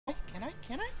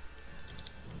Can I?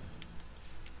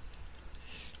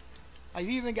 I've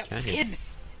even got the Can you? skin.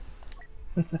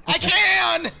 I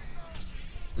can!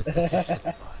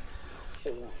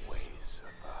 Always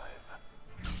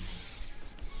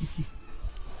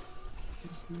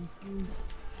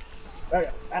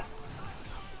survive.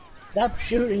 Stop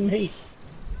shooting me!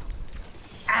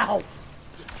 Ow!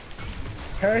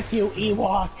 Curse you,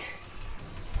 Ewok!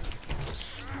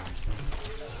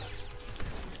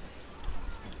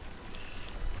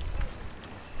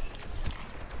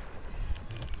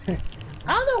 I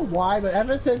don't know why, but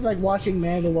ever since like watching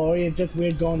Mandalorian, it's just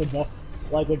weird going to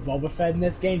with Boba Fett in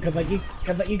this game because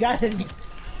you got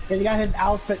his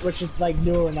outfit which is like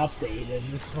newer and updated.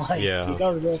 It's like you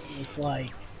go to this and it's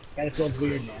like kind of feels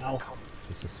weird now.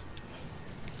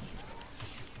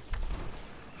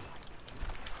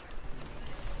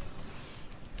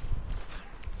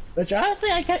 Which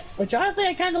honestly I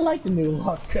kind of like the new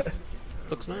look.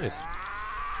 Looks nice.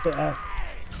 The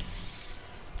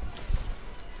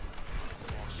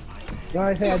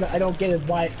only thing I don't get is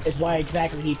why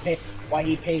exactly he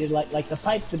painted like the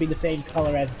pipes to be the same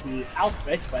color as the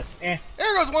outfit, but eh.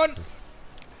 There goes one!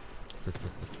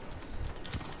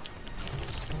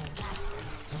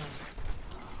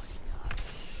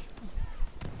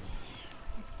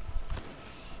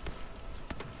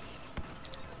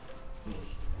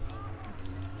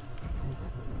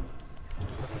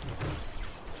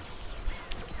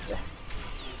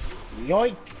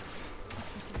 Yoink!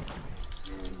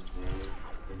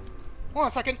 Hold on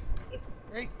a second.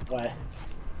 Right. What?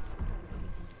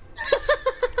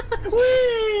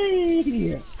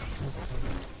 Whee!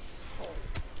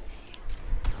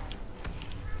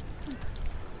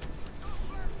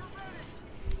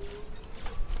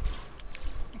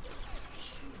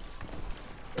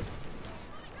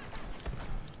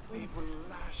 We will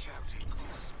lash out in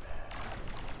despair.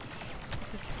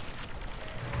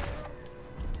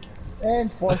 And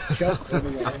force choke for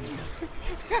the end.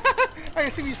 I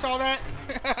assume you saw that.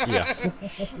 Yeah.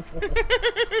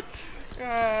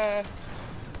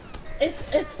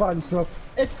 It's fun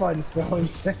throwing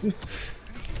things.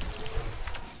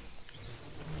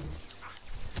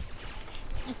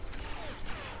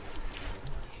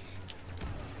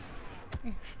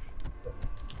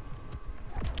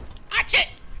 Ah, shit!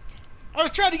 I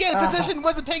was trying to get in position,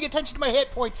 wasn't paying attention to my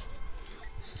hit points.